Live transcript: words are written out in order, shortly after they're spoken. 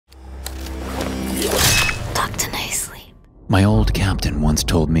My old captain once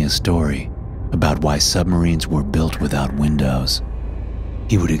told me a story about why submarines were built without windows.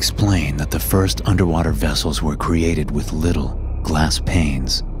 He would explain that the first underwater vessels were created with little glass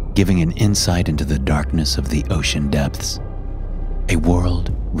panes, giving an insight into the darkness of the ocean depths. A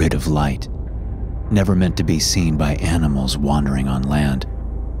world rid of light, never meant to be seen by animals wandering on land.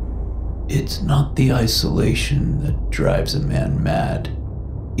 "It's not the isolation that drives a man mad,"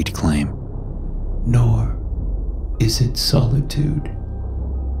 he'd claim. "Nor is it solitude.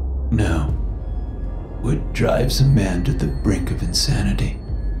 No, what drives a man to the brink of insanity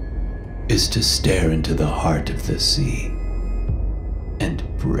is to stare into the heart of the sea and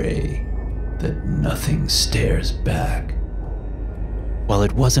pray that nothing stares back." While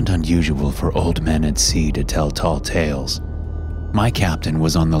it wasn't unusual for old men at sea to tell tall tales, my captain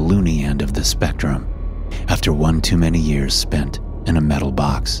was on the loony end of the spectrum after one too many years spent in a metal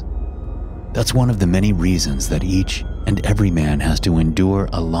box. That's one of the many reasons that each and every man has to endure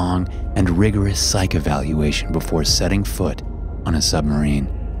a long and rigorous psych evaluation before setting foot on a submarine.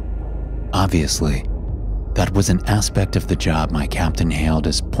 Obviously, that was an aspect of the job my captain hailed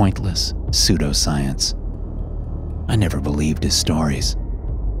as pointless pseudoscience. I never believed his stories,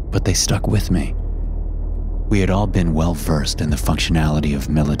 but they stuck with me. We had all been well versed in the functionality of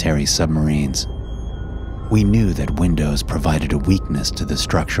military submarines. We knew that windows provided a weakness to the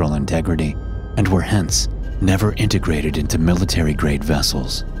structural integrity and were hence never integrated into military-grade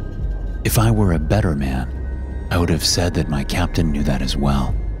vessels. If I were a better man, I would have said that my captain knew that as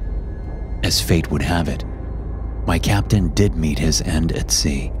well. As fate would have it, my captain did meet his end at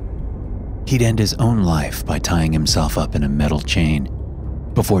sea. He'd end his own life by tying himself up in a metal chain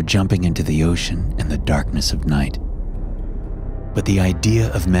before jumping into the ocean in the darkness of night. But the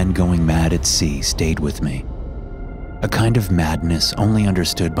idea of men going mad at sea stayed with me, a kind of madness only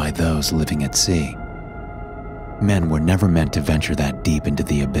understood by those living at sea. Men were never meant to venture that deep into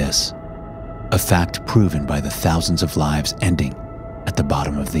the abyss, a fact proven by the thousands of lives ending at the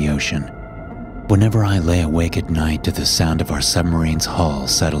bottom of the ocean. Whenever I lay awake at night to the sound of our submarine's hull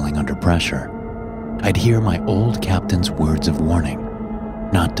settling under pressure, I'd hear my old captain's words of warning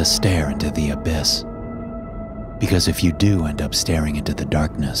not to stare into the abyss. Because if you do end up staring into the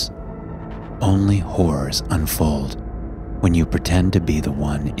darkness, only horrors unfold when you pretend to be the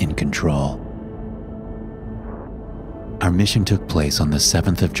one in control. Our mission took place on the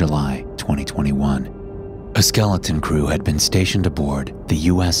 7th of July, 2021. A skeleton crew had been stationed aboard the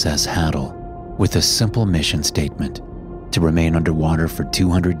USS Haddle with a simple mission statement to remain underwater for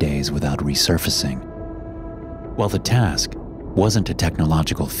 200 days without resurfacing. While the task wasn't a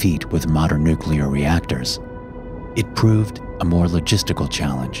technological feat with modern nuclear reactors, it proved a more logistical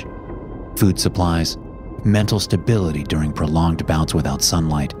challenge. Food supplies, mental stability during prolonged bouts without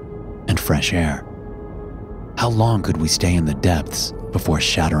sunlight, and fresh air. How long could we stay in the depths before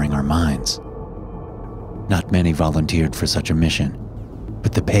shattering our minds? Not many volunteered for such a mission,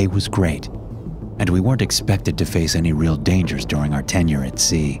 but the pay was great, and we weren't expected to face any real dangers during our tenure at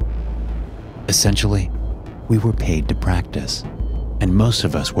sea. Essentially, we were paid to practice, and most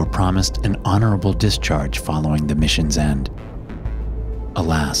of us were promised an honorable discharge following the mission's end.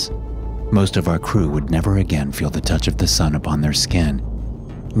 Alas, most of our crew would never again feel the touch of the sun upon their skin,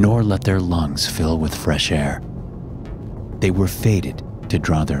 nor let their lungs fill with fresh air. They were fated to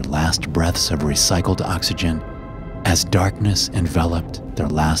draw their last breaths of recycled oxygen as darkness enveloped their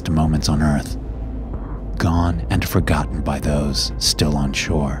last moments on Earth, gone and forgotten by those still on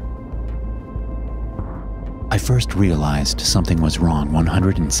shore. I first realized something was wrong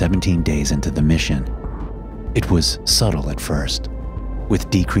 117 days into the mission. It was subtle at first, with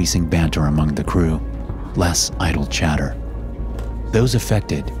decreasing banter among the crew, less idle chatter. Those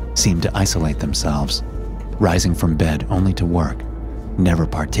affected seemed to isolate themselves, rising from bed only to work, never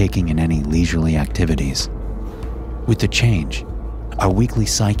partaking in any leisurely activities. With the change, our weekly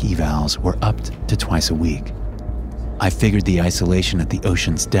psych evals were upped to twice a week. I figured the isolation at the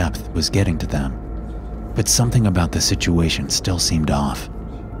ocean's depth was getting to them, but something about the situation still seemed off.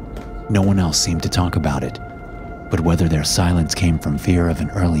 No one else seemed to talk about it, but whether their silence came from fear of an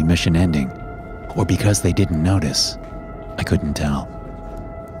early mission ending or because they didn't notice, I couldn't tell.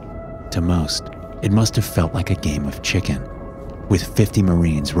 To most, it must have felt like a game of chicken, with 50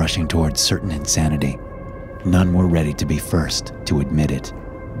 Marines rushing towards certain insanity. None were ready to be first to admit it.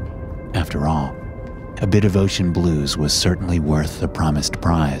 After all, a bit of ocean blues was certainly worth the promised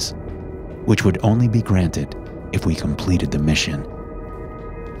prize, which would only be granted if we completed the mission.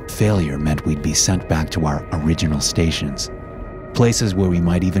 Failure meant we'd be sent back to our original stations, places where we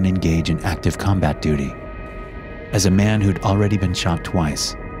might even engage in active combat duty. As a man who'd already been shot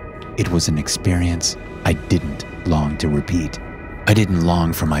twice, it was an experience I didn't long to repeat. I didn't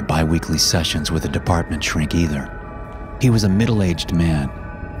long for my bi-weekly sessions with a department shrink either. He was a middle-aged man,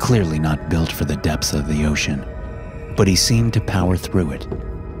 clearly not built for the depths of the ocean, but he seemed to power through it.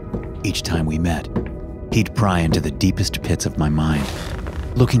 Each time we met, he'd pry into the deepest pits of my mind,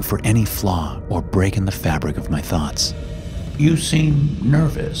 looking for any flaw or break in the fabric of my thoughts. You seem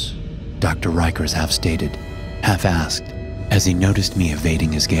nervous. Dr. Rikers half-stated, half-asked, as he noticed me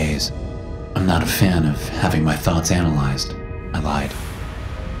evading his gaze. I'm not a fan of having my thoughts analyzed, I lied.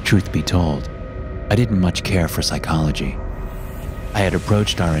 Truth be told, I didn't much care for psychology. I had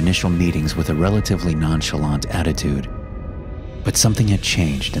approached our initial meetings with a relatively nonchalant attitude, but something had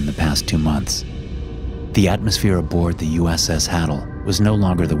changed in the past 2 months. The atmosphere aboard the USS Hattle was no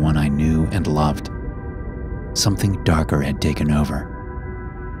longer the one I knew and loved. Something darker had taken over.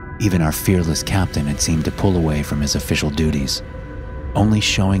 Even our fearless captain had seemed to pull away from his official duties, only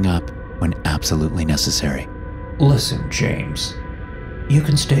showing up when absolutely necessary. Listen, James. You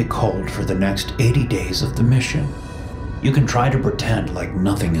can stay cold for the next 80 days of the mission. You can try to pretend like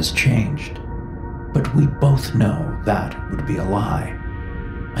nothing has changed. But we both know that would be a lie.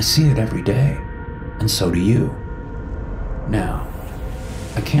 I see it every day, and so do you. Now,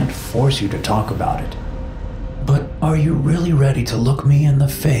 I can't force you to talk about it. But are you really ready to look me in the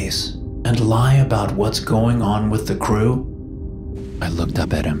face and lie about what's going on with the crew? I looked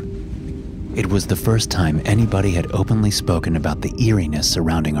up at him. It was the first time anybody had openly spoken about the eeriness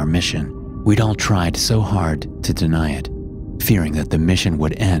surrounding our mission. We'd all tried so hard to deny it, fearing that the mission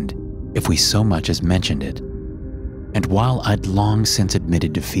would end if we so much as mentioned it. And while I'd long since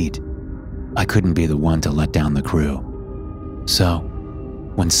admitted defeat, I couldn't be the one to let down the crew. So,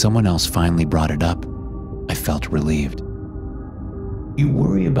 when someone else finally brought it up, I felt relieved. You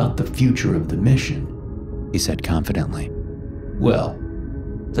worry about the future of the mission, he said confidently. Well,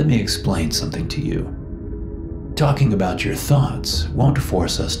 let me explain something to you. Talking about your thoughts won't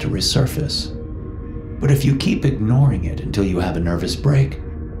force us to resurface. But if you keep ignoring it until you have a nervous break,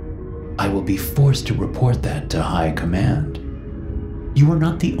 I will be forced to report that to High Command. You are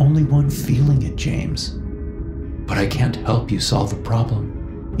not the only one feeling it, James. But I can't help you solve a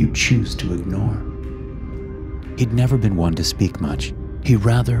problem you choose to ignore. He'd never been one to speak much. He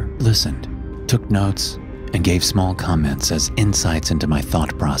rather listened, took notes, and gave small comments as insights into my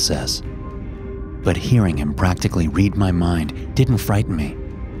thought process. But hearing him practically read my mind didn't frighten me.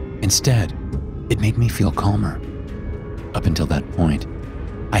 Instead, it made me feel calmer. Up until that point,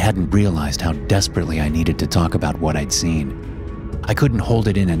 I hadn't realized how desperately I needed to talk about what I'd seen. I couldn't hold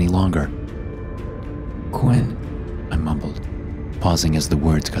it in any longer. Quinn, I mumbled, pausing as the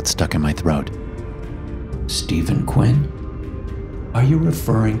words got stuck in my throat. Stephen Quinn? Are you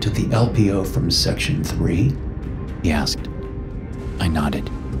referring to the LPO from Section 3? He asked. I nodded.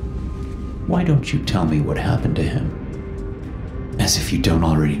 Why don't you tell me what happened to him? As if you don't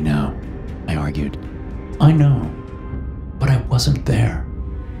already know, I argued. I know, but I wasn't there.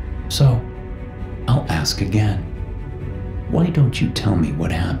 So, I'll ask again. Why don't you tell me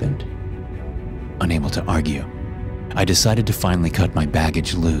what happened? Unable to argue, I decided to finally cut my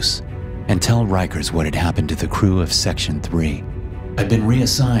baggage loose and tell Rikers what had happened to the crew of Section 3. I'd been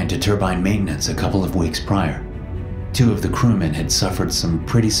reassigned to turbine maintenance a couple of weeks prior. 2 of the crewmen had suffered some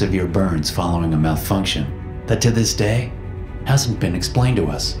pretty severe burns following a malfunction that to this day hasn't been explained to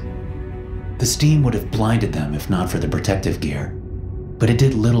us. The steam would have blinded them if not for the protective gear, but it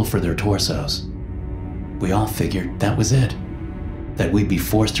did little for their torsos. We all figured that was it, that we'd be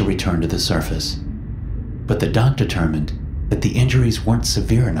forced to return to the surface. But the doc determined that the injuries weren't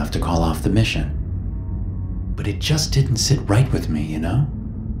severe enough to call off the mission. But it just didn't sit right with me, you know?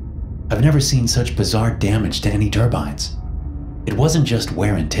 I've never seen such bizarre damage to any turbines. It wasn't just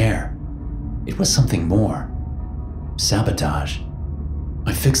wear and tear. It was something more. Sabotage.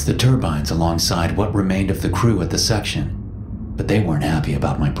 I fixed the turbines alongside what remained of the crew at the section, but they weren't happy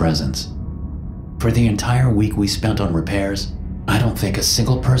about my presence. For the entire week we spent on repairs, I don't think a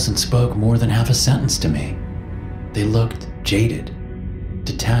single person spoke more than half a sentence to me. They looked jaded,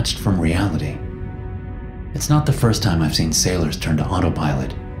 detached from reality. It's not the first time I've seen sailors turn to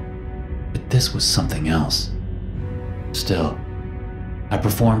autopilot, but this was something else. Still, I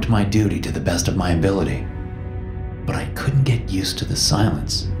performed my duty to the best of my ability, but I couldn't get used to the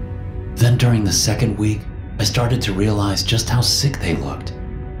silence. Then during the second week, I started to realize just how sick they looked.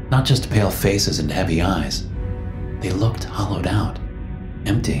 Not just pale faces and heavy eyes. They looked hollowed out,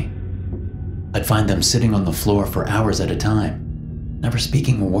 empty. I'd find them sitting on the floor for hours at a time, never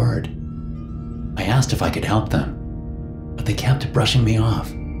speaking a word. I asked if I could help them, but they kept brushing me off.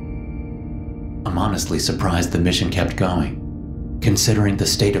 I'm honestly surprised the mission kept going, considering the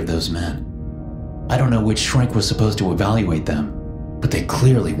state of those men. I don't know which shrink was supposed to evaluate them, but they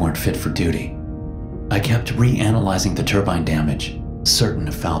clearly weren't fit for duty. I kept reanalyzing the turbine damage, certain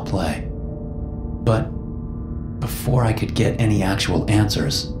of foul play. But before I could get any actual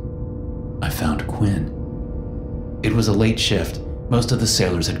answers, I found Quinn. It was a late shift. Most of the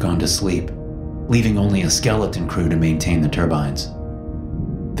sailors had gone to sleep, leaving only a skeleton crew to maintain the turbines.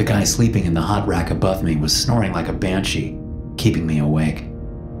 The guy sleeping in the hot rack above me was snoring like a banshee, keeping me awake.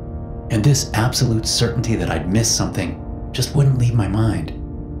 And this absolute certainty that I'd missed something just wouldn't leave my mind.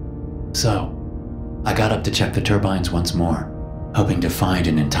 So, I got up to check the turbines once more, hoping to find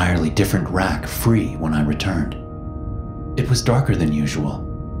an entirely different rack free when I returned. It was darker than usual.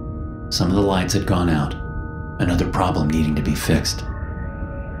 Some of the lights had gone out, another problem needing to be fixed.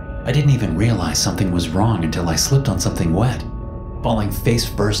 I didn't even realize something was wrong until I slipped on something wet, falling face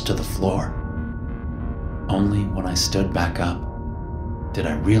first to the floor. Only when I stood back up did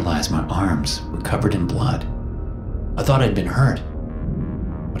I realize my arms were covered in blood. I thought I'd been hurt,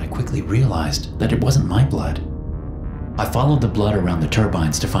 but I quickly realized that it wasn't my blood. I followed the blood around the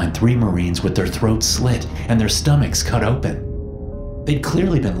turbines to find 3 Marines with their throats slit and their stomachs cut open. They'd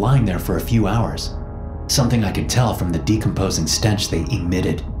clearly been lying there for a few hours, something I could tell from the decomposing stench they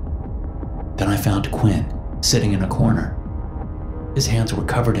emitted. Then I found Quinn sitting in a corner. His hands were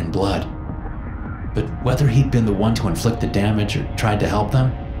covered in blood, but whether he'd been the one to inflict the damage or tried to help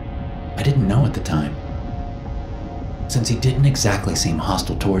them, I didn't know at the time. Since he didn't exactly seem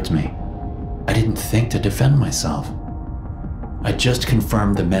hostile towards me, I didn't think to defend myself. I just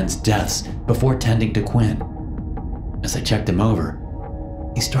confirmed the men's deaths before tending to Quinn. As I checked him over,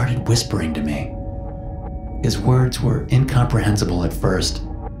 he started whispering to me. His words were incomprehensible at first,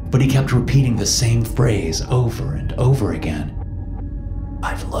 but he kept repeating the same phrase over and over again.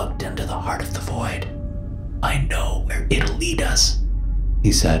 "I've looked into the heart of the void. I know where it'll lead us,"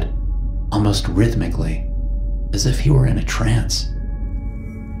 he said, almost rhythmically, as if he were in a trance.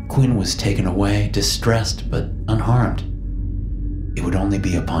 Quinn was taken away, distressed but unharmed. It would only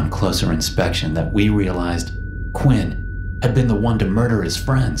be upon closer inspection that we realized Quinn had been the one to murder his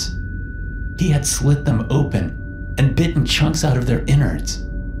friends. He had slit them open and bitten chunks out of their innards.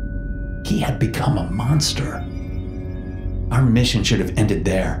 He had become a monster. Our mission should have ended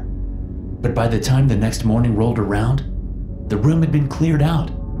there, but by the time the next morning rolled around, the room had been cleared out,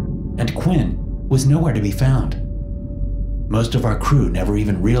 and Quinn was nowhere to be found. Most of our crew never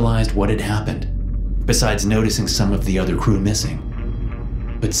even realized what had happened, besides noticing some of the other crew missing.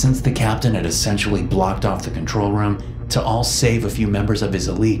 But since the captain had essentially blocked off the control room to all save a few members of his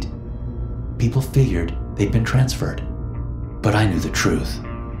elite, people figured they'd been transferred. But I knew the truth.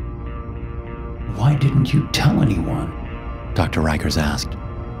 "Why didn't you tell anyone?" Dr. Rikers asked,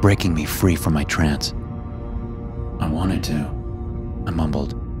 breaking me free from my trance. "I wanted to," I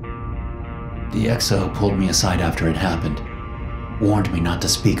mumbled. The XO pulled me aside after it happened, warned me not to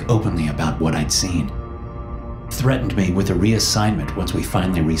speak openly about what I'd seen, threatened me with a reassignment once we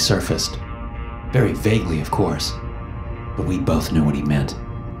finally resurfaced. Very vaguely, of course, but we both knew what he meant.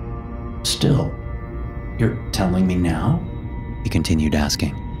 "Still, you're telling me now?" he continued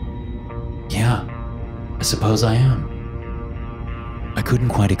asking. "Yeah, I suppose I am." I couldn't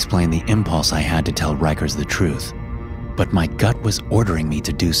quite explain the impulse I had to tell Rikers the truth, but my gut was ordering me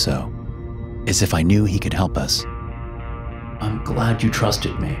to do so, as if I knew he could help us. "I'm glad you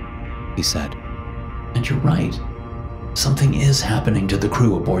trusted me," he said. "And you're right. Something is happening to the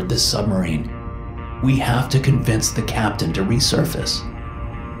crew aboard this submarine. We have to convince the captain to resurface."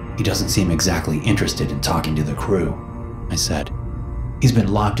 "He doesn't seem exactly interested in talking to the crew," I said. "He's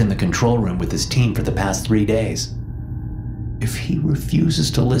been locked in the control room with his team for the past 3 days." "If he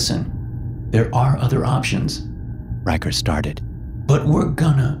refuses to listen, there are other options," Riker started. "But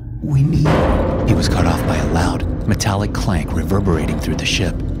we need..." He was cut off by a loud, metallic clank reverberating through the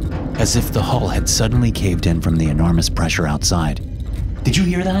ship, as if the hull had suddenly caved in from the enormous pressure outside. "Did you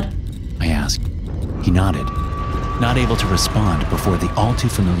hear that?" I asked. He nodded, not able to respond before the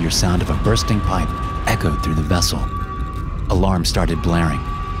all-too-familiar sound of a bursting pipe echoed through the vessel. Alarms started blaring,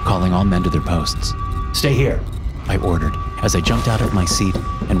 calling all men to their posts. "Stay here," I ordered as I jumped out of my seat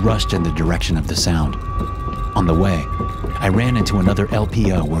and rushed in the direction of the sound. On the way, I ran into another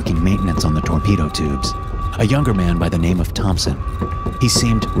LPO working maintenance on the torpedo tubes, a younger man by the name of Thompson. He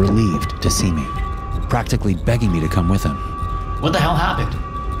seemed relieved to see me, practically begging me to come with him. "What the hell happened?"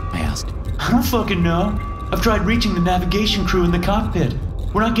 I asked. "I don't fucking know. I've tried reaching the navigation crew in the cockpit.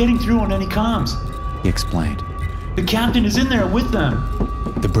 We're not getting through on any comms," he explained. "The captain is in there with them."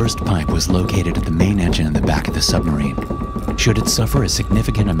 The burst pipe was located at the main engine in the back of the submarine. Should it suffer a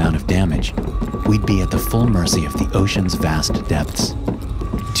significant amount of damage, we'd be at the full mercy of the ocean's vast depths.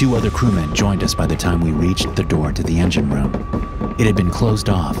 2 other crewmen joined us by the time we reached the door to the engine room. It had been closed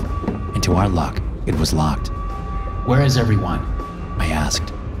off, and to our luck, it was locked. "Where is everyone?" I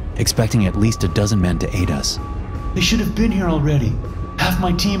asked, expecting at least a dozen men to aid us. They should have been here already. Half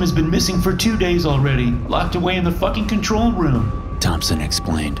my team has been missing for 2 days already, locked away in the fucking control room," Thompson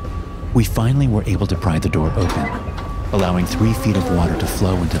explained. We finally were able to pry the door open, allowing 3 feet of water to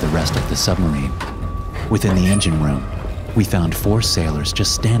flow into the rest of the submarine. Within the engine room, we found 4 sailors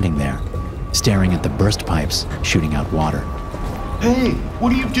just standing there, staring at the burst pipes shooting out water. "Hey,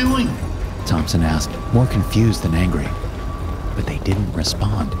 what are you doing?" Thompson asked, more confused than angry. But they didn't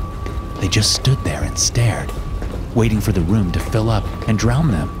respond. They just stood there and stared, waiting for the room to fill up and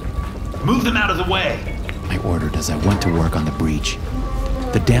drown them. "Move them out of the way," I ordered as I went to work on the breach.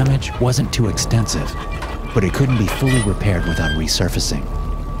 The damage wasn't too extensive, but it couldn't be fully repaired without resurfacing.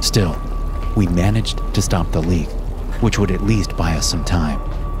 Still, we managed to stop the leak, which would at least buy us some time.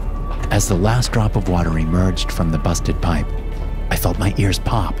 As the last drop of water emerged from the busted pipe, I felt my ears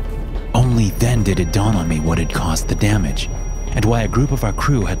pop. Only then did it dawn on me what had caused the damage, and why a group of our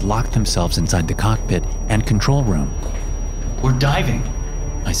crew had locked themselves inside the cockpit and control room. "We're diving,"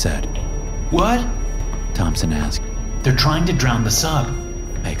 I said. "What?" Thompson asked. "They're trying to drown the sub,"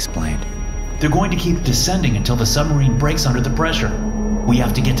 I explained. "They're going to keep descending until the submarine breaks under the pressure. We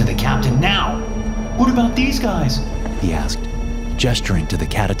have to get to the captain now." "What about these guys?" he asked, gesturing to the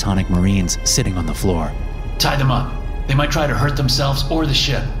catatonic Marines sitting on the floor. "Tie them up. They might try to hurt themselves or the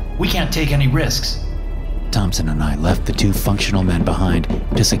ship. We can't take any risks." Thompson and I left the 2 functional men behind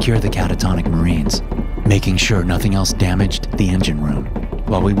to secure the catatonic Marines, making sure nothing else damaged the engine room,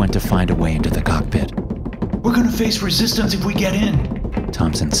 while we went to find a way into the cockpit. "We're gonna face resistance if we get in,"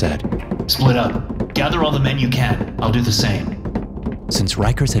 Thompson said. "Split up. Gather all the men you can. I'll do the same." Since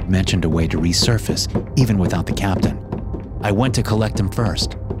Rikers had mentioned a way to resurface, even without the captain, I went to collect him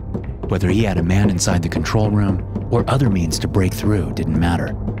first. Whether he had a man inside the control room or other means to break through didn't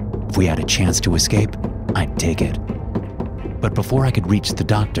matter. If we had a chance to escape, I'd take it. But before I could reach the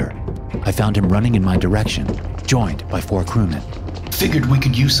doctor, I found him running in my direction, joined by 4 crewmen. "Figured we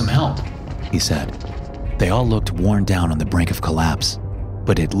could use some help," he said. They all looked worn down on the brink of collapse,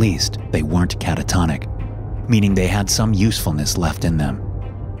 but at least they weren't catatonic, meaning they had some usefulness left in them.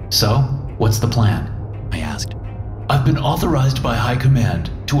 "So, what's the plan?" I asked. "I've been authorized by High Command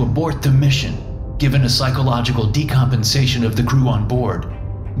to abort the mission, given a psychological decompensation of the crew on board.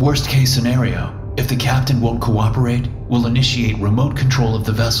 Worst case scenario, if the captain won't cooperate, we'll initiate remote control of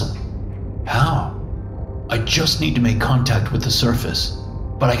the vessel." "How?" "I just need to make contact with the surface,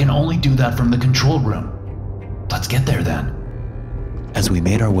 but I can only do that from the control room." "Let's get there then." As we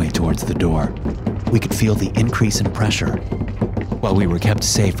made our way towards the door, we could feel the increase in pressure. While we were kept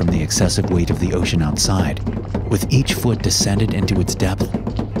safe from the excessive weight of the ocean outside, with each foot descended into its depth,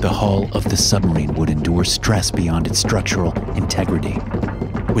 the hull of the submarine would endure stress beyond its structural integrity.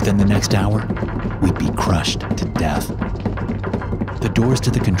 Within the next hour, we'd be crushed to death. The doors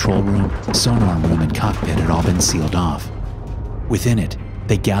to the control room, sonar room, and cockpit had all been sealed off. Within it,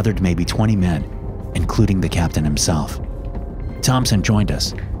 they gathered maybe 20 men, including the captain himself. Thompson joined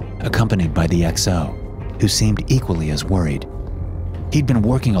us, accompanied by the XO, who seemed equally as worried. He'd been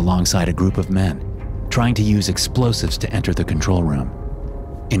working alongside a group of men, trying to use explosives to enter the control room.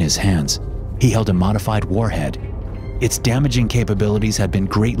 In his hands, he held a modified warhead. Its damaging capabilities had been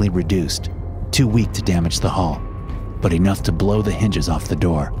greatly reduced, too weak to damage the hull, but enough to blow the hinges off the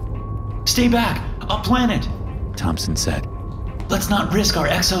door. "Stay back! I'll plan it," Thompson said. "Let's not risk our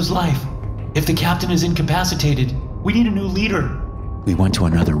XO's life. If the captain is incapacitated, we need a new leader." We went to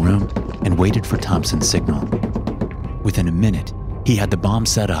another room and waited for Thompson's signal. Within a minute, he had the bomb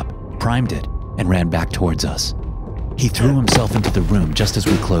set up, primed it, and ran back towards us. He threw himself into the room just as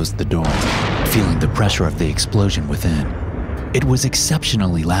we closed the door, feeling the pressure of the explosion within. It was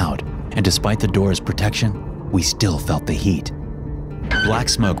exceptionally loud, and despite the door's protection, we still felt the heat. Black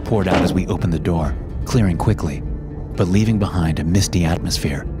smoke poured out as we opened the door, clearing quickly, but leaving behind a misty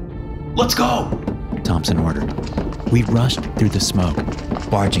atmosphere. "Let's go!" Thompson ordered. We rushed through the smoke,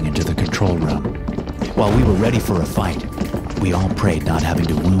 barging into the control room. While we were ready for a fight, we all prayed not having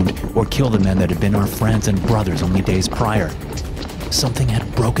to wound or kill the men that had been our friends and brothers only days prior. Something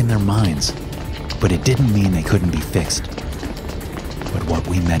had broken their minds, but it didn't mean they couldn't be fixed. But what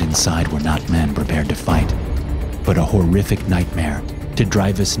we met inside were not men prepared to fight, but a horrific nightmare to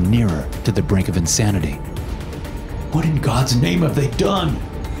drive us nearer to the brink of insanity. "What in God's name have they done?"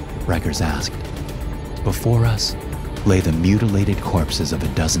 Rikers asked. Before us lay the mutilated corpses of a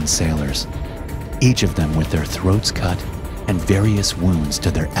dozen sailors, each of them with their throats cut and various wounds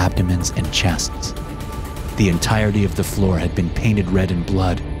to their abdomens and chests. The entirety of the floor had been painted red in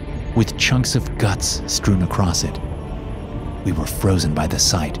blood, with chunks of guts strewn across it. We were frozen by the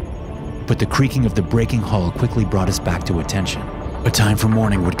sight, but the creaking of the breaking hull quickly brought us back to attention. A time for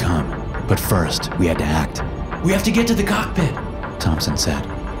morning would come, but first we had to act. We have to get to the cockpit, Thompson said.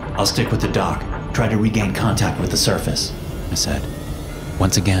 I'll stick with the dock. Try to regain contact with the surface, I said.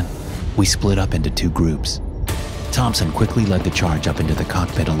 Once again, we split up into two groups. Thompson quickly led the charge up into the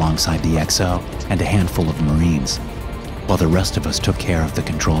cockpit alongside the XO and a handful of Marines, while the rest of us took care of the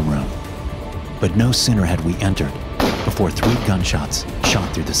control room. But no sooner had we entered before 3 gunshots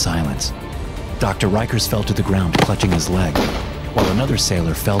shot through the silence. Dr. Rikers fell to the ground clutching his leg, while another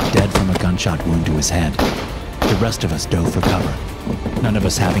sailor fell dead from a gunshot wound to his head. The rest of us dove for cover, none of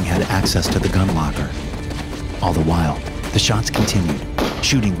us having had access to the gun locker. All the while, the shots continued,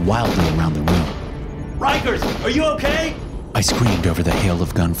 shooting wildly around the room. Rikers, are you okay? I screamed over the hail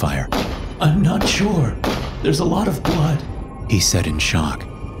of gunfire. I'm not sure. There's a lot of blood, He said in shock.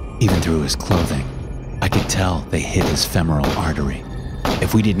 Even through his clothing, I could tell they hit his femoral artery.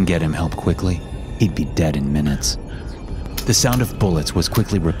 If we didn't get him help quickly, he'd be dead in minutes. The sound of bullets was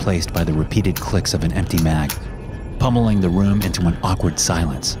quickly replaced by the repeated clicks of an empty mag, pummeling the room into an awkward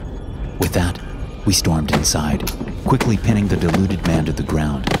silence. With that, we stormed inside, quickly pinning the deluded man to the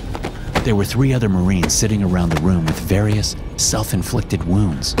ground. There were 3 other Marines sitting around the room with various self-inflicted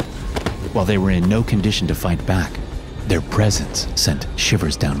wounds. While they were in no condition to fight back, their presence sent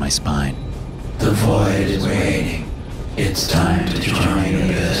shivers down my spine. The void is waiting. It's time to join the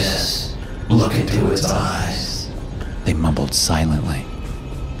abyss. Look into its eyes. They mumbled silently.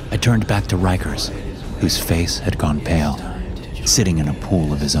 I turned back to Rikers, whose face had gone pale, sitting in a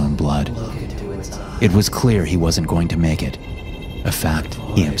pool of his own blood. It was clear he wasn't going to make it, a fact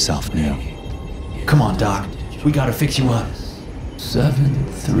he himself knew. Come on, Doc. We gotta fix you up.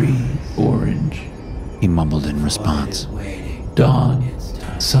 7-3 orange. He mumbled in response. Dawn,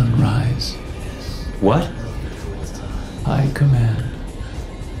 sunrise. What? High command.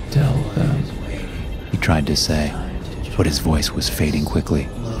 Tell them. He tried to say, but his voice was fading quickly.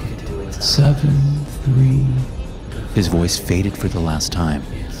 7-3. His voice faded for the last time,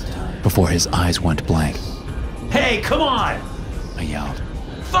 before his eyes went blank. Hey, come on! I yelled.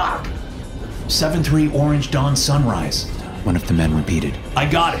 Fuck! 7-3 Orange Dawn Sunrise. One of the men repeated. I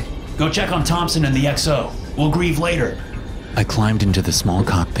got it. Go check on Thompson and the XO. We'll grieve later. I climbed into the small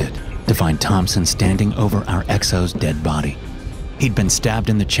cockpit to find Thompson standing over our XO's dead body. He'd been stabbed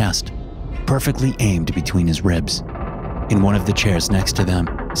in the chest, perfectly aimed between his ribs. In one of the chairs next to them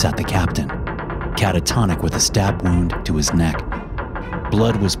sat the captain, catatonic with a stab wound to his neck.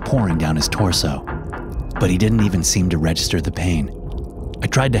 Blood was pouring down his torso, but he didn't even seem to register the pain. I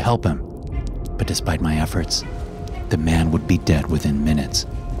tried to help him, but despite my efforts, the man would be dead within minutes.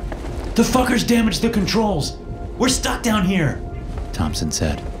 The fuckers damaged the controls. We're stuck down here, Thompson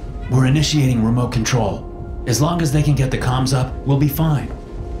said. We're initiating remote control. As long as they can get the comms up, we'll be fine.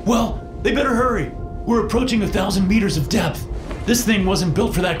 Well, they better hurry. We're approaching 1,000 meters of depth. This thing wasn't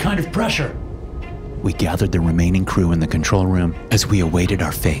built for that kind of pressure. We gathered the remaining crew in the control room as we awaited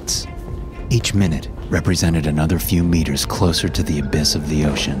our fates. Each minute represented another few meters closer to the abyss of the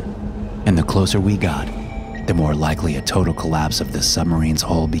ocean. And the closer we got, the more likely a total collapse of the submarine's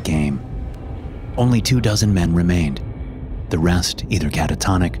hull became. Only 24 men remained. The rest either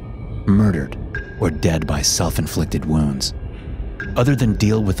catatonic, murdered, or dead by self-inflicted wounds. Other than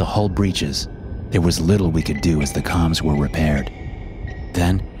deal with the hull breaches, there was little we could do as the comms were repaired.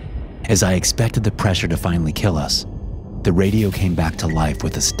 Then, as I expected the pressure to finally kill us, the radio came back to life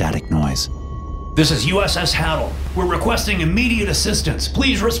with a static noise. This is USS Hattle. We're requesting immediate assistance.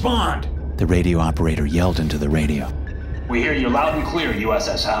 Please respond. The radio operator yelled into the radio. We hear you loud and clear,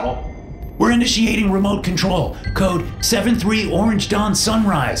 USS Hattle. We're initiating remote control. Code 7-3 Orange Dawn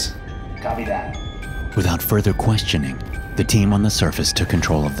Sunrise. Copy that. Without further questioning, the team on the surface took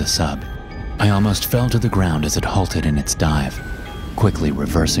control of the sub. I almost fell to the ground as it halted in its dive, quickly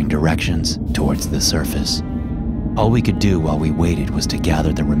reversing directions towards the surface. All we could do while we waited was to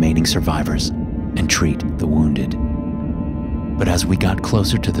gather the remaining survivors and treat the wounded. But as we got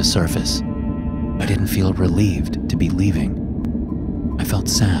closer to the surface, I didn't feel relieved to be leaving. I felt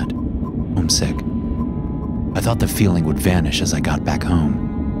sad, homesick. I thought the feeling would vanish as I got back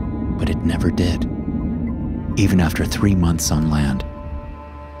home, but it never did. Even after 3 months on land,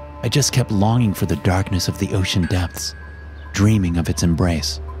 I just kept longing for the darkness of the ocean depths, dreaming of its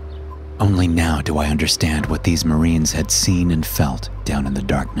embrace. Only now do I understand what these Marines had seen and felt down in the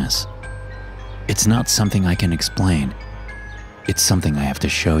darkness. It's not something I can explain. It's something I have to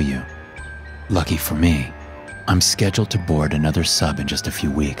show you. Lucky for me, I'm scheduled to board another sub in just a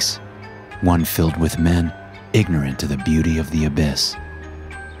few weeks, one filled with men ignorant to the beauty of the abyss.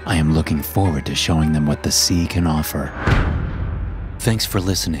 I am looking forward to showing them what the sea can offer. Thanks for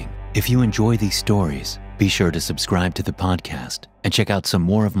listening. If you enjoy these stories, be sure to subscribe to the podcast and check out some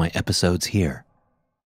more of my episodes here.